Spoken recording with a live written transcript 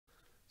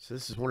So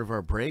this is one of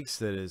our breaks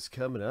that is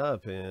coming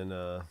up, and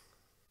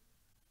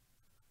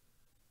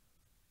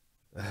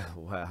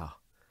wow,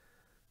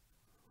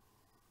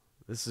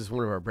 this is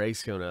one of our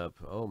breaks coming up.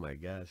 Oh my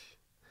gosh,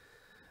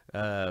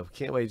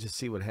 can't wait to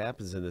see what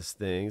happens in this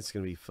thing. It's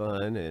gonna be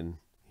fun, and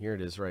here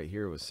it is right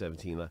here with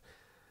 17 left.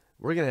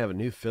 We're gonna have a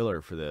new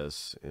filler for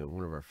this, and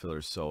one of our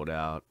fillers sold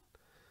out,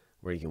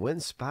 where you can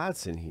win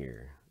spots in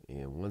here.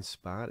 And one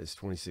spot is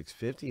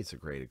 26.50. It's a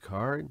graded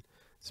card.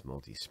 It's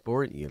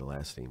multi-sport. You get a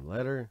last name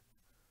letter.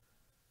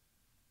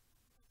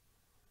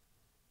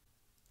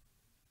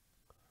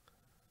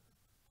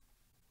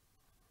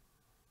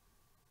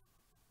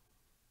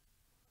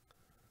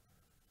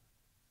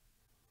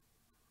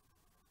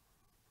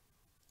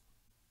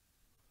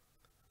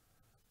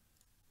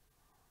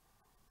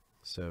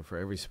 So for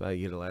every spot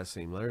you get a last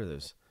name letter,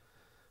 there's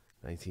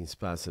 19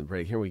 spots in the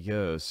break. Here we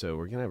go. So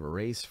we're going to have a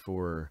race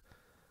for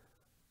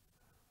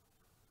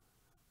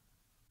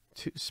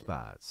 2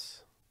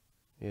 spots.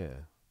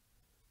 Yeah.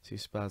 2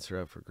 spots are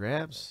up for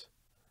grabs.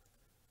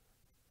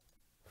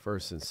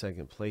 First and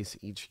second place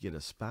each get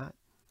a spot.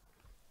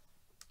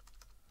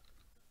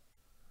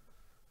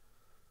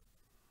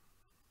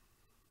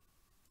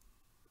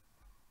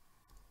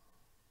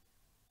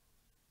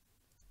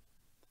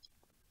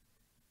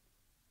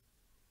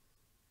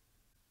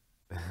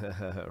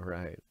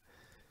 Right.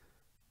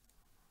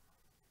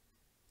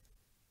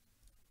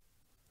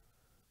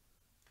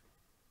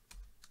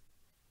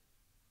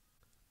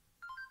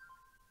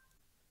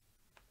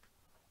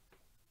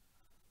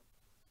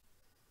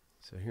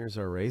 So here's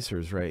our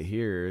racers right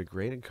here.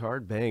 Graded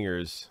card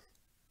bangers.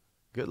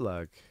 Good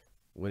luck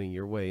winning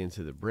your way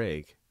into the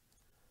break.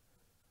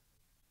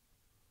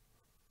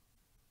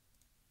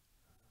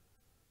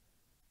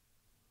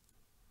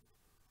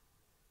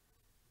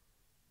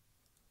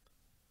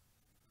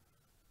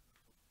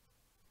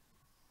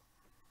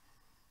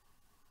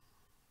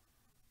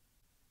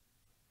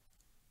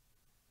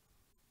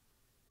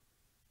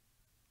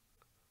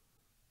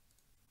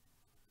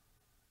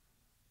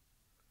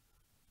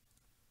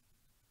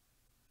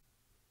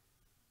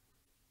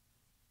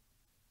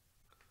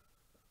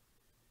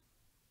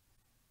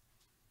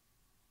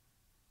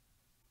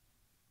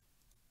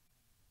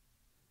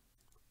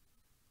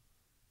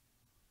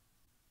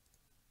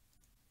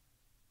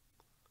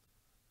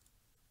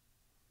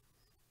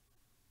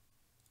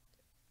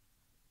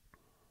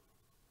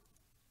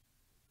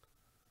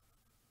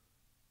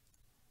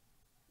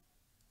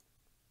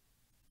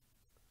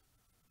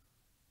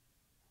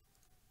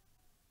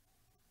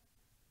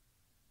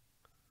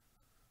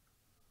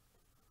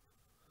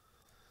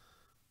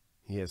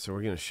 Yeah, so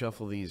we're going to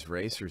shuffle these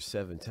racers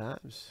 7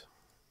 times.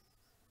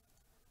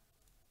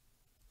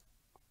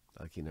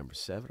 Lucky number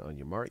 7. On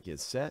your mark, get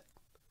set.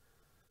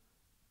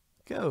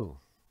 Go.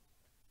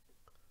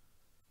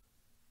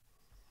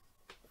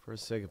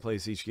 First, second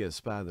place each get a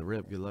spot in the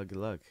rip. Good luck, good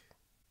luck.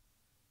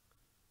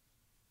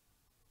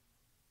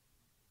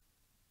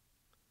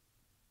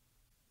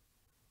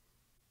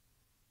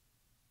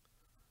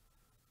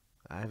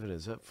 Ivan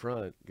is up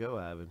front. Go,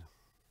 Ivan.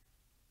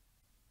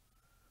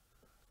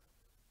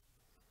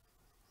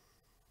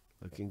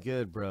 Looking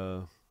good,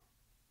 bro.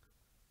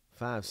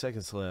 5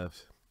 seconds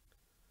left.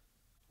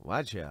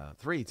 Watch out.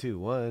 3, 2,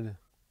 1.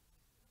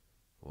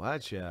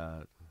 Watch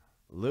out.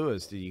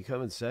 Lewis, did you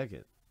come in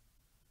second?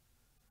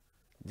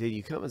 Did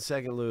you come in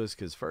second, Lewis?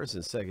 Because first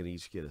and second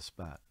each get a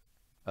spot.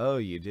 Oh,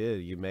 you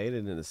did. You made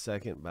it in the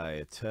second by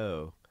a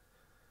toe.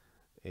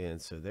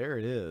 And so there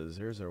it is.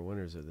 There's our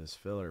winners of this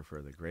filler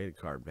for the graded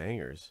card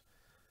bangers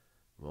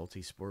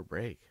multi-sport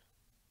break.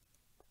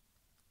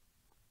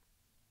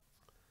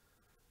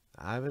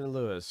 Ivan and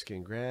Lewis,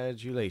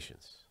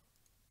 congratulations.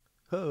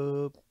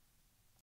 Hope.